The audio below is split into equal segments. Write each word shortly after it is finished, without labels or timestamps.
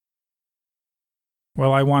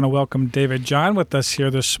Well, I want to welcome David John with us here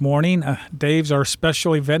this morning. Dave's our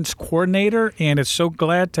special events coordinator, and it's so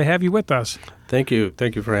glad to have you with us. Thank you.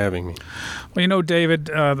 Thank you for having me. Well, David,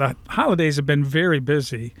 the holidays have been very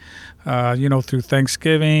busy, through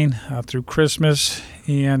Thanksgiving, through Christmas,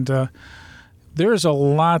 and there's a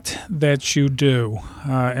lot that you do.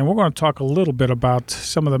 And we're going to talk a little bit about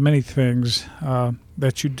some of the many things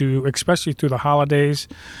that you do, especially through the holidays,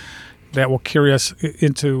 that will carry us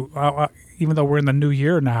into even though we're in the new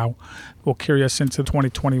year now, will carry us into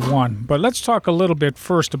 2021. But let's talk a little bit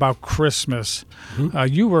first about Christmas.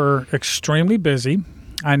 You were extremely busy.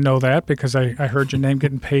 I know that because I heard your name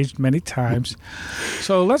getting paged many times.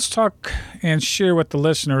 So let's talk and share with the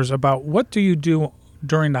listeners about what do you do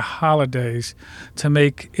during the holidays to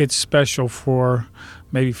make it special for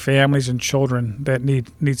maybe families and children that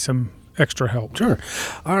need some extra help. Sure.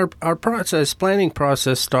 Our planning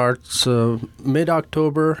process starts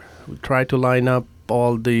mid-October. We try to line up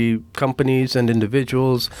all the companies and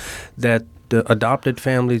individuals that adopted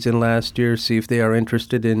families in last year, see if they are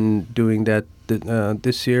interested in doing that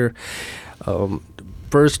this year.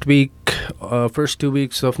 First 2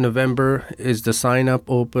 weeks of November is the sign-up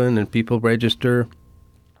open and people register.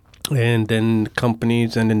 And then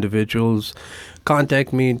companies and individuals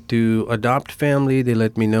contact me to adopt family. They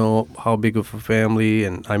let me know how big of a family,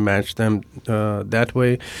 and I match them that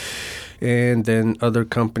way. And then other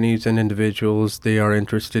companies and individuals, they are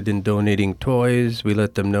interested in donating toys. We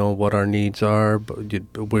let them know what our needs are,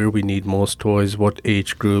 where we need most toys, what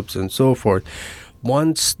age groups, and so forth.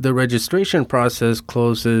 Once the registration process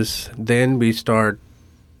closes, then we start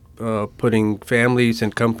putting families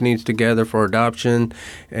and companies together for adoption,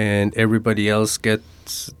 and everybody else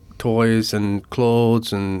gets toys and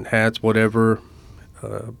clothes and hats, whatever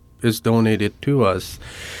is donated to us.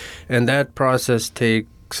 And that process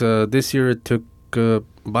takes, this year it took,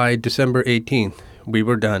 by December 18th, we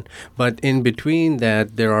were done. But in between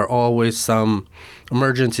that, there are always some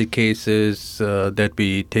emergency cases that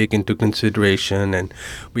we take into consideration, and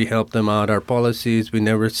we help them out. Our policies, we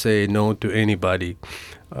never say no to anybody.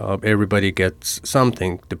 Everybody gets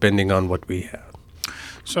something depending on what we have.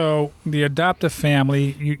 So the adoptive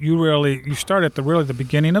family, you start at the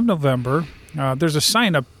beginning of November. There's a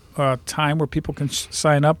sign-up time where people can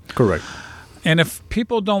sign up. Correct. And if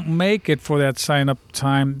people don't make it for that sign-up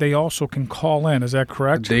time, they also can call in. Is that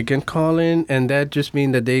correct? They can call in, and that just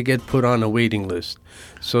means that they get put on a waiting list.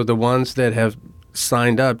 So the ones that have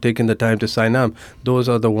signed up, taken the time to sign up, those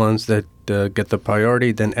are the ones that get the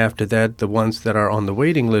priority. Then after that, the ones that are on the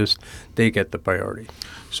waiting list, they get the priority.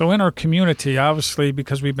 So in our community, obviously,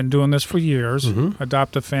 because we've been doing this for years,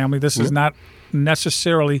 adoptive family, this is not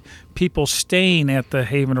necessarily people staying at the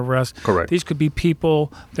Haven of Rest. Correct. These could be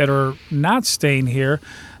people that are not staying here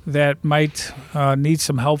that might need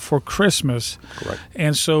some help for Christmas. Correct.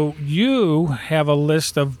 And so you have a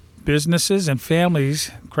list of businesses and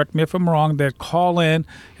families, correct me if I'm wrong, that call in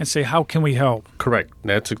and say, how can we help? Correct.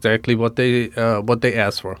 That's exactly what they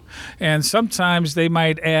ask for. And sometimes they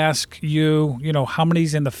might ask you, how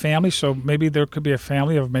many's in the family? So maybe there could be a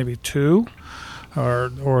family of maybe 2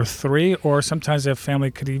 or 3, or sometimes that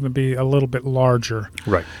family could even be a little bit larger.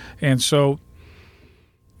 Right. And so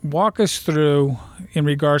walk us through in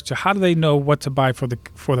regards to how do they know what to buy for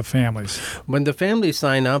the families? When the families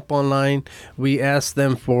sign up online, we ask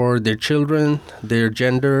them for their children, their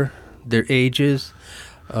gender, their ages,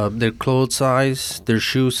 their clothes size, their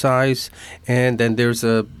shoe size, and then there's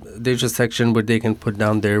a section where they can put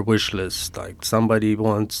down their wish list. Like somebody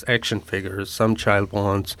wants action figures, some child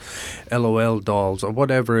wants LOL dolls, or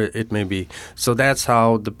whatever it may be. So that's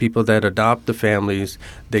how the people that adopt the families,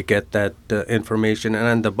 they get that information. And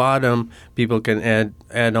on the bottom, people can add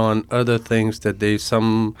on other things that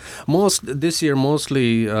last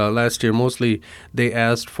year mostly they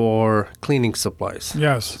asked for cleaning supplies.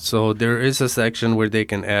 Yes. So there is a section where they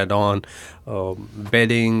can add on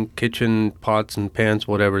bedding, kitchen pots and pans,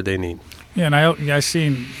 whatever they need. Yeah, and I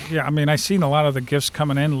seen a lot of the gifts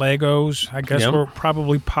coming in. Legos, I guess, were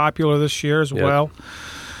probably popular this year as well.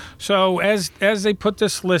 So as they put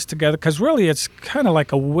this list together, because really it's kind of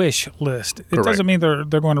like a wish list. It Correct. Doesn't mean they're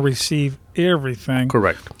going to receive everything.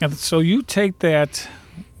 Correct. And so you take that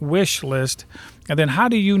wish list, and then how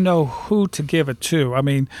do you know who to give it to? I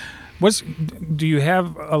mean, do you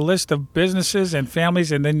have a list of businesses and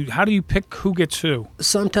families, and then how do you pick who gets who?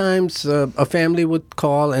 Sometimes a family would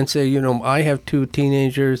call and say, I have 2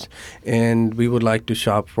 teenagers and we would like to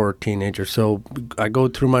shop for teenagers. So I go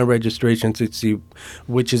through my registrations to see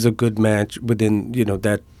which is a good match within,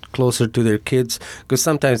 that closer to their kids, because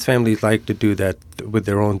sometimes families like to do that with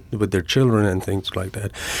their children and things like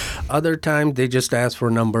that. Other times they just ask for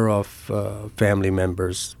a number of family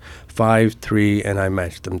members, 5, 3, and I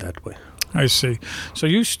match them that way. I see. So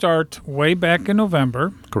you start way back in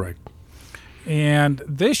November. Correct. And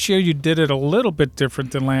this year you did it a little bit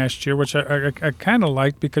different than last year, which I kind of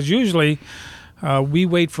like, because usually we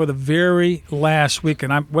wait for the very last week.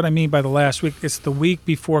 And what I mean by the last week, it's the week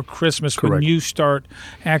before Christmas. Correct. When you start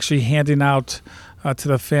actually handing out to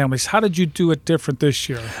the families. How did you do it different this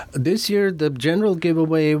year? This year, the general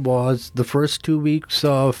giveaway was the first 2 weeks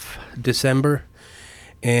of December,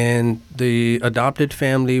 and the adopted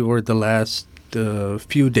family were the last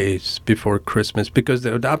few days before Christmas, because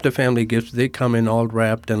the adoptive family gifts, they come in all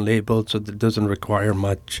wrapped and labeled, so that doesn't require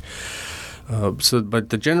much. But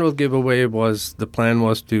the general giveaway the plan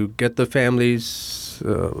was to get the families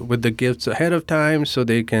with the gifts ahead of time, so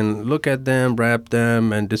they can look at them, wrap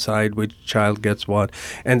them, and decide which child gets what.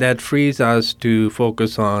 And that frees us to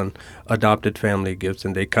focus on adopted family gifts.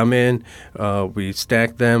 And they come in, we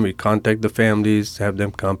stack them, we contact the families, have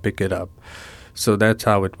them come pick it up. So that's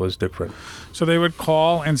how it was different. So they would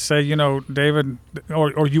call and say, David,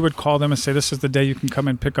 or you would call them and say, this is the day you can come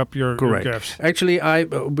and pick up your gifts. Actually,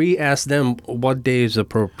 we asked them what day is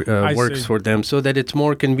appropriate works for them, so that it's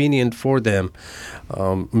more convenient for them.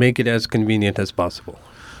 Make it as convenient as possible.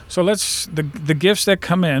 So the gifts that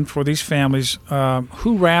come in for these families,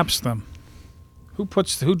 who wraps them? Who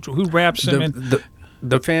wraps them in?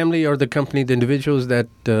 The family or the company, the individuals that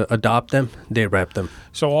adopt them, they wrap them.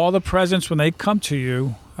 So all the presents, when they come to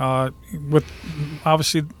you, with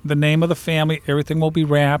obviously the name of the family, everything will be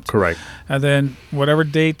wrapped. Correct. And then whatever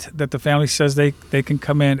date that the family says they can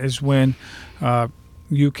come in is when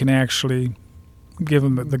you can actually give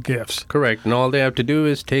them the gifts. Correct. And all they have to do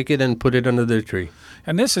is take it and put it under their tree.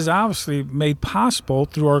 And this is obviously made possible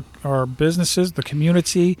through our businesses, the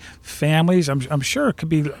community, families. I'm sure it could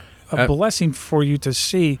be a blessing for you to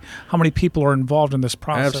see how many people are involved in this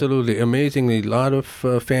process. Absolutely. Amazingly, a lot of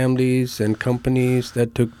families and companies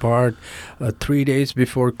that took part. 3 days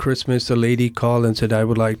before Christmas, a lady called and said, I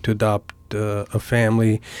would like to adopt a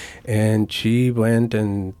family. And she went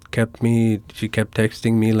and kept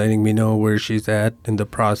texting me, letting me know where she's at in the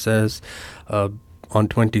process. On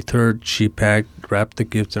 23rd, she packed, wrapped the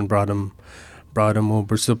gifts, and brought them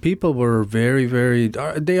over. So people were very, very,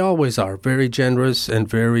 they always are, very generous and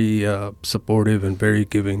very supportive and very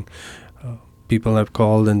giving. People have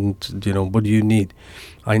called and, what do you need?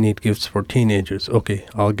 I need gifts for teenagers. Okay,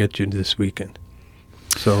 I'll get you this weekend.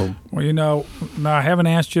 So, well, now I haven't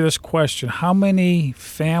asked you this question. How many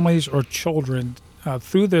families or children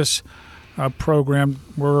through this program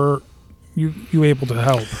were you able to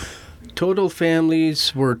help? Total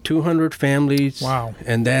families were 200 families. Wow.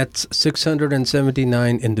 And that's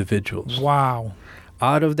 679 individuals. Wow.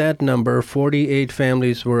 Out of that number, 48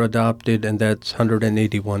 families were adopted, and that's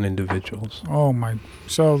 181 individuals. Oh, my.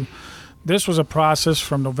 So this was a process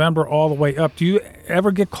from November all the way up. Do you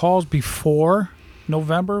ever get calls before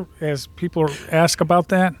November as people ask about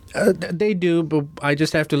that? They do, but I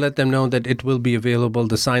just have to let them know that it will be available.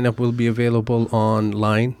 The sign-up will be available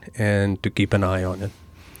online, and to keep an eye on it.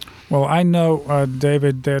 Well, I know,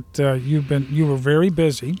 David, that you were very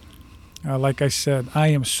busy. Like I said, I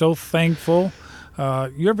am so thankful.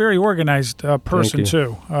 You're a very organized person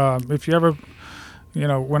too. If you ever,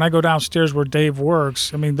 when I go downstairs where Dave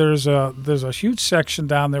works, I mean, there's a huge section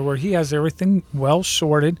down there where he has everything well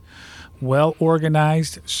sorted, well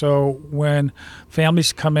organized. So when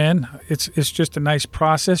families come in, it's just a nice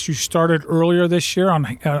process. You started earlier this year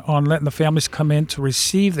on letting the families come in to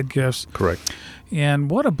receive the gifts. Correct.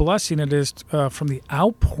 And what a blessing it is from the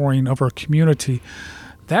outpouring of our community.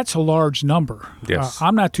 That's a large number. Yes.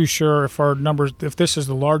 I'm not too sure if this is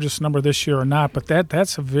the largest number this year or not, but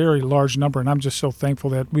that's a very large number, and I'm just so thankful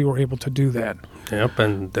that we were able to do that. Yep,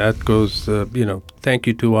 and that goes, thank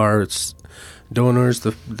you to our donors,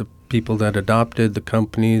 the people that adopted, the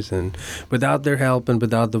companies, and without their help and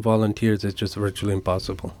without the volunteers, it's just virtually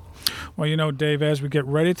impossible. Well, Dave, as we get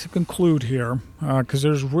ready to conclude here, because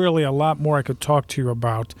there's really a lot more I could talk to you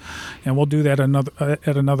about, and we'll do that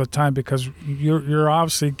at another time, because you're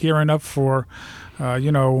obviously gearing up for,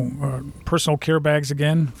 personal care bags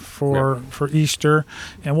again for Easter,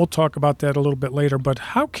 and we'll talk about that a little bit later. But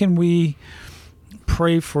how can we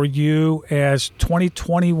pray for you as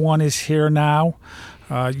 2021 is here now?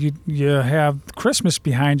 You have Christmas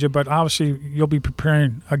behind you, but obviously you'll be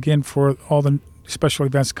preparing again for all the special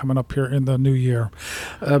events coming up here in the new year?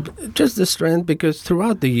 Just the strength, because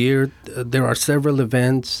throughout the year there are several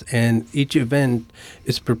events, and each event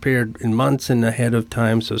is prepared in months and ahead of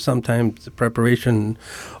time. So sometimes the preparation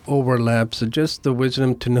overlaps. So just the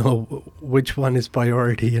wisdom to know which one is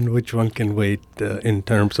priority and which one can wait in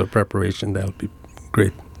terms of preparation. That would be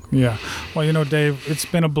great. Yeah. Well, Dave, it's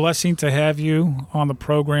been a blessing to have you on the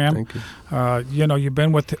program. Thank you. You've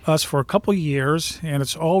been with us for a couple years, and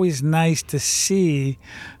it's always nice to see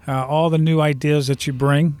all the new ideas that you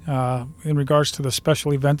bring in regards to the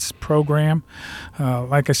special events program.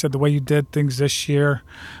 Like I said, the way you did things this year,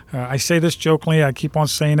 I say this jokingly, I keep on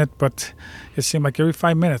saying it, but it seemed like every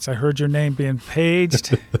 5 minutes I heard your name being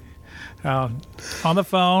paged. On the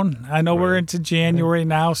phone. I know we're into January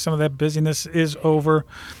now. Some of that busyness is over,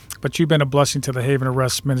 but you've been a blessing to the Haven of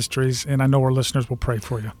Rest Ministries, and I know our listeners will pray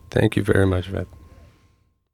for you. Thank you very much, Vet.